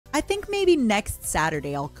I think maybe next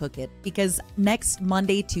Saturday I'll cook it because next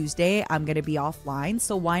Monday, Tuesday, I'm going to be offline.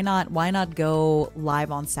 So why not go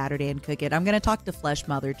live on Saturday and cook it? I'm going to talk to Flesh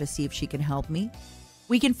Mother to see if she can help me.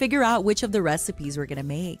 We can figure out which of the recipes we're going to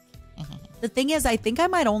make. The thing is, I think I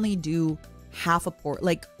might only do half a pork,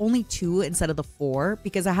 like only 2 instead of the 4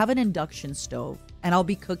 because I have an induction stove and I'll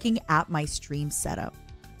be cooking at my stream setup.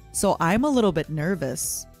 So I'm a little bit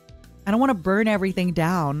nervous. I don't want to burn everything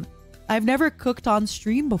down. I've never cooked on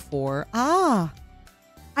stream before. I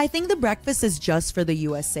think the breakfast is just for the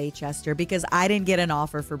USA, Chester, because I didn't get an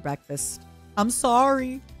offer for breakfast. I'm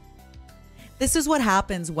sorry. This is what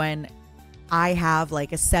happens when I have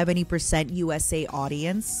like a 70% USA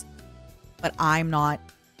audience, but I'm not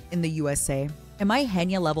in the USA. Am I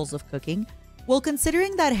Henya levels of cooking? Well,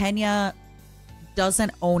 considering that Henya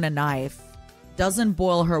doesn't own a knife, doesn't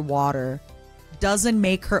boil her water, doesn't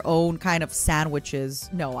make her own kind of sandwiches.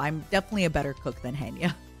 No, I'm definitely a better cook than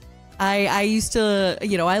Henya. I used to,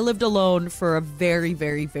 I lived alone for a very,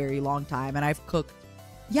 very, very long time and I've cooked.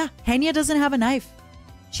 Yeah, Henya doesn't have a knife.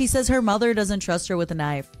 She says her mother doesn't trust her with a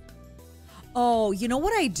knife. Oh, you know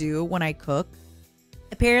what I do when I cook?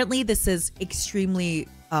 Apparently this is extremely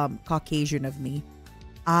Caucasian of me.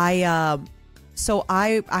 I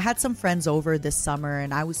had some friends over this summer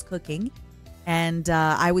and I was cooking. And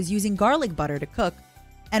I was using garlic butter to cook.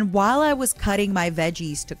 And while I was cutting my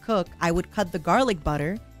veggies to cook, I would cut the garlic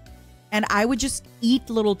butter and I would just eat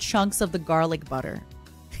little chunks of the garlic butter.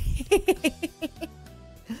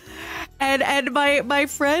 and my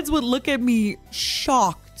friends would look at me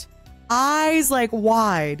shocked, eyes like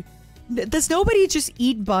wide. Does nobody just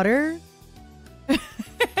eat butter?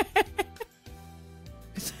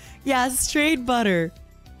 Yeah, straight butter.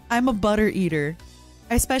 I'm a butter eater.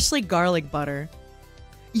 Especially garlic butter.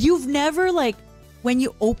 You've never, like, when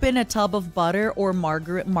you open a tub of butter or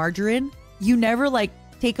margarine, you never, like,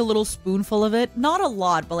 take a little spoonful of it? Not a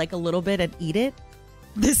lot, but, like, a little bit and eat it?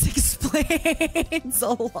 This explains a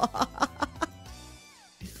lot.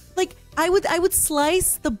 Like, I would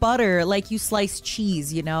slice the butter like you slice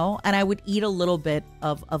cheese, and I would eat a little bit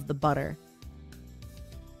of the butter.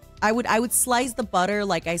 I would slice the butter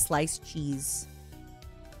like I slice cheese.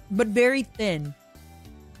 But very thin.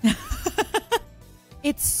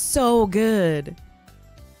 It's so good.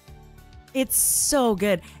 It's so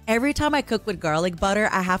good. Every time I cook with garlic butter,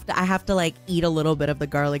 I have to like eat a little bit of the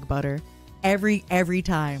garlic butter. Every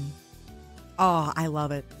time. Oh, I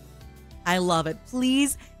love it. I love it.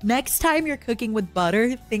 Please, next time you're cooking with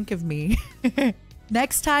butter, think of me.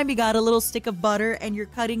 Next time you got a little stick of butter and you're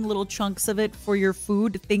cutting little chunks of it for your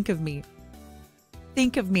food, think of me.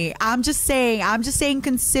 Think of me. I'm just saying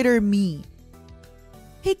consider me.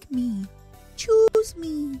 Pick me. Choose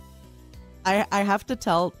me. I have to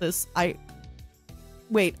tell this.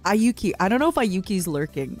 Wait, Ayuki. I don't know if Ayuki's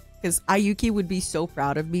lurking. Because Ayuki would be so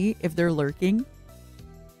proud of me if they're lurking.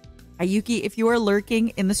 Ayuki, if you are lurking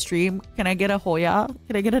in the stream, can I get a Hoya?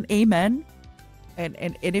 Can I get an amen? And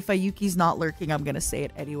if Ayuki's not lurking, I'm gonna say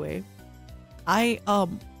it anyway. I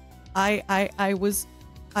was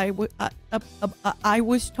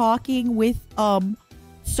talking with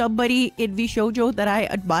somebody in VShojo that I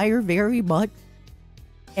admire very much,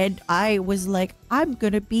 and I was like, I'm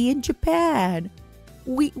gonna be in Japan.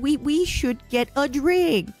 We should get a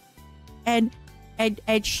drink. And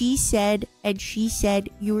she said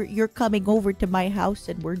you're coming over to my house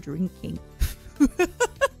and we're drinking.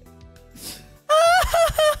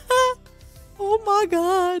 Oh my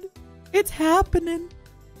god. It's happening.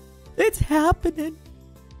 It's happening.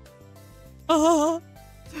 I'm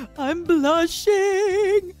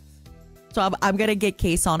blushing. So I'm gonna get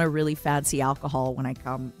KSON a really fancy alcohol when I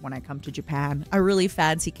come to Japan. A really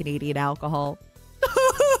fancy Canadian alcohol.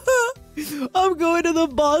 I'm going to the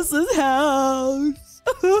boss's house.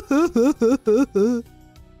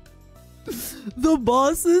 The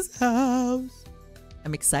boss's house.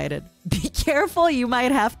 I'm excited. Be careful, you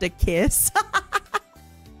might have to kiss.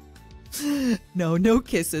 No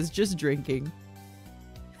kisses, just drinking.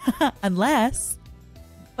 Unless.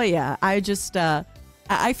 But yeah, I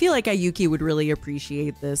feel like Ayuki would really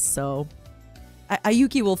appreciate this, so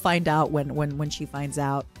Ayuki will find out when she finds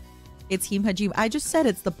out. It's Him Hajim. I just said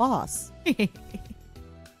it's the boss. You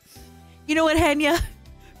know what, Henya?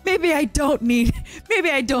 Maybe I don't need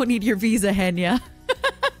your visa, Henya.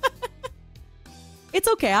 It's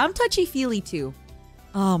okay. I'm touchy-feely too.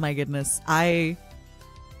 Oh my goodness. It's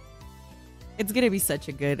gonna be such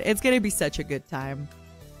a good time.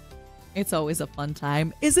 It's always a fun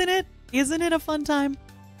time. Isn't it? Isn't it a fun time?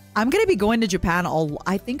 I'm gonna be going to Japan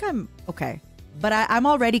I think I'm okay. But I'm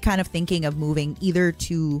already kind of thinking of moving either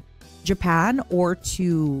to Japan or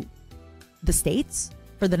to the States.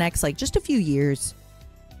 for the next like just a few years.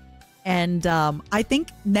 And I think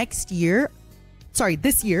this year,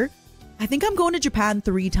 I think I'm going to Japan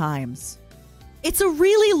 3 times. It's a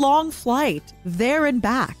really long flight there and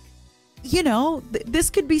back. You know,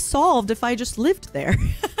 this could be solved if I just lived there.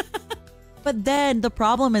 But then the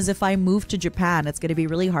problem is if I move to Japan, it's going to be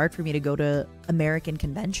really hard for me to go to American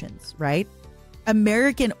conventions, right?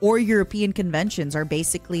 American or European conventions are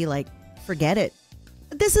basically like, forget it.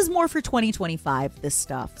 This is more for 2025, this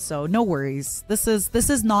stuff. So no worries. This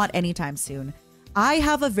is not anytime soon. I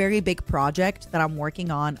have a very big project that I'm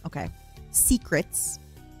working on. Okay. Secrets.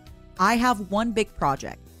 I have one big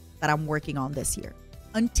project that I'm working on this year.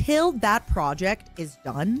 Until that project is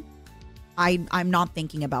done, I'm not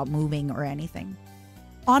thinking about moving or anything.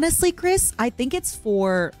 Honestly, Chris, I think it's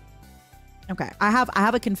for... Okay, I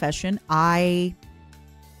have a confession. I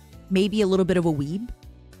may be a little bit of a weeb.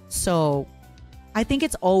 So I think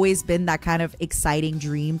it's always been that kind of exciting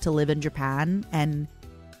dream to live in Japan and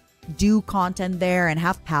do content there and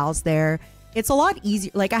have pals there. It's a lot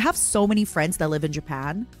easier. Like, I have so many friends that live in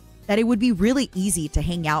Japan that it would be really easy to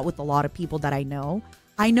hang out with a lot of people that I know.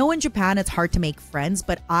 I know in Japan it's hard to make friends,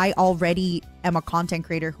 but I already am a content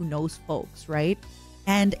creator who knows folks, right?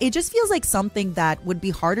 And it just feels like something that would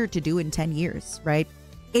be harder to do in 10 years, right?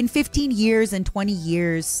 In 15 years and 20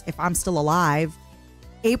 years, if I'm still alive,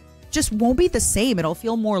 it just won't be the same. It'll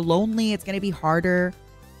feel more lonely. It's going to be harder.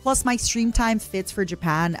 Plus, my stream time fits for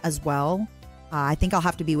Japan as well. I think I'll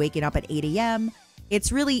have to be waking up at 8 a.m.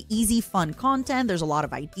 It's really easy, fun content. There's a lot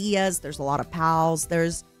of ideas. There's a lot of pals.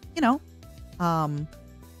 There's, you know,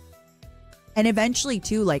 and eventually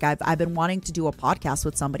too, like I've been wanting to do a podcast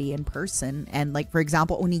with somebody in person. And like, for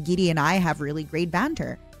example, Onigiri and I have really great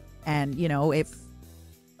banter. And, you know, if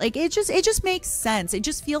like, it just makes sense. It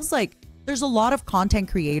just feels like there's a lot of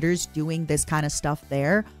content creators doing this kind of stuff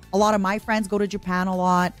there. A lot of my friends go to Japan a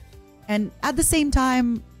lot. And at the same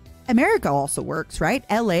time, America also works, right?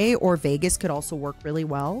 LA or Vegas could also work really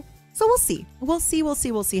well. So we'll see. We'll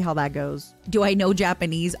see how that goes. Do I know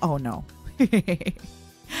Japanese? Oh, no.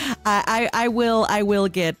 I will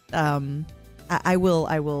get, I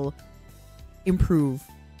will improve.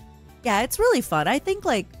 Yeah, it's really fun. I think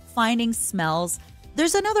like finding smells.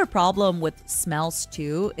 There's another problem with smells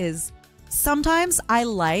too, is sometimes I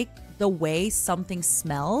like the way something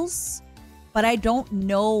smells, but I don't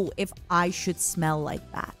know if I should smell like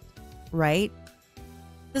that, right?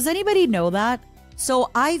 Does anybody know that? So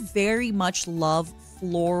I very much love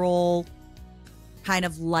floral kind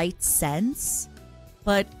of light scents.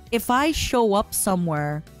 But if I show up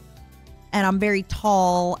somewhere and I'm very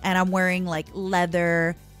tall and I'm wearing like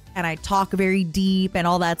leather and I talk very deep and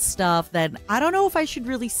all that stuff, then I don't know if I should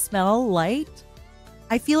really smell light.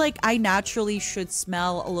 I feel like I naturally should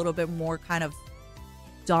smell a little bit more kind of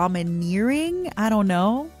domineering. I don't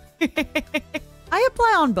know. I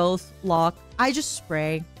apply on both, Locke. I just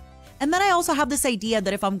spray. And then I also have this idea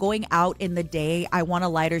that if I'm going out in the day, I want a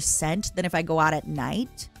lighter scent than if I go out at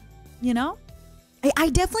night, you know?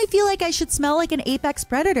 I definitely feel like I should smell like an apex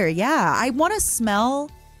predator. Yeah, I want to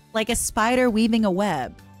smell like a spider weaving a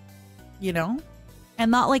web, you know?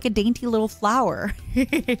 And not like a dainty little flower.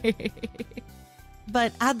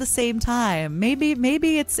 But at the same time,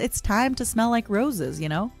 maybe it's time to smell like roses, you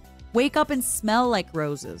know? Wake up and smell like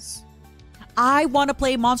roses. I want to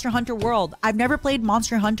play Monster Hunter World. I've never played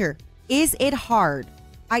Monster Hunter. Is it hard?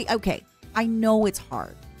 Okay, I know it's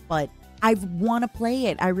hard, but I want to play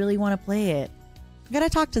it. I really want to play it. I gotta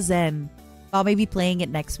talk to Zen about maybe playing it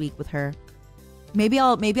next week with her. Maybe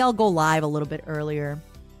I'll go live a little bit earlier.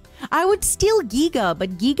 I would steal Giga,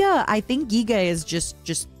 but Giga, I think Giga is just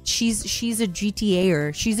she's a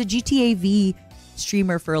GTAer. She's a GTA V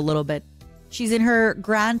streamer for a little bit. She's in her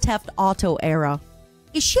Grand Theft Auto era.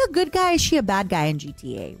 Is she a good guy? Is she a bad guy in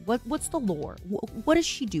GTA? What's the lore? What does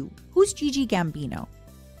she do? Who's Gigi Gambino?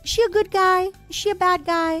 Is she a good guy? Is she a bad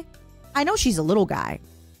guy? I know she's a little guy.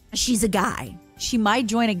 She's a guy. She might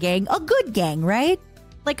join a gang, a good gang, right?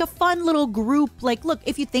 Like a fun little group. Like, look,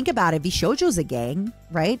 if you think about it, VShojo's a gang,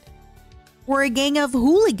 right? We're a gang of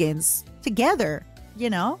hooligans together, you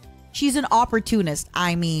know? She's an opportunist.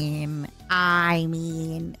 I mean,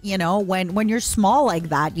 you know, when you're small like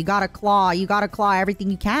that, you gotta claw everything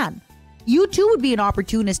you can. You too would be an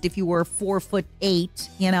opportunist if you were 4'8",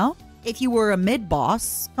 you know? If you were a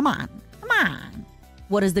mid-boss, come on.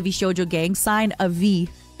 What is the VShojo gang sign? A V.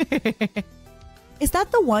 Is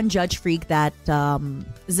that the one Judge Freak that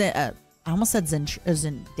I almost said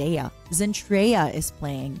Zendaya. Zendaya is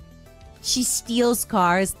playing. She steals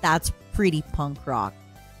cars. That's pretty punk rock.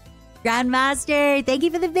 Grandmaster, thank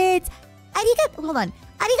you for the bits. Hold on.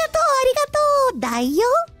 Arigato.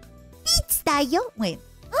 Dayo? Beats dayo? Wait,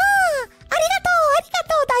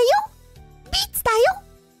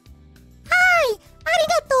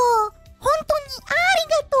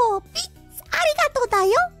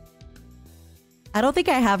 I don't think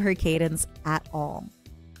I have her cadence at all.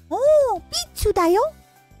 Oh, 삐추다요?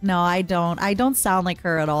 No, I don't. I don't sound like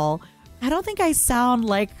her at all. I don't think I sound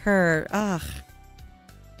like her. Ugh.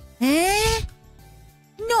 Eh?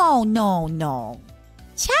 No.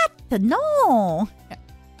 Chat, no.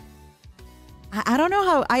 I don't know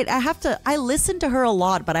how. I have to. I listen to her a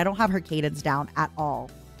lot, but I don't have her cadence down at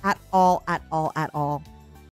all. At all.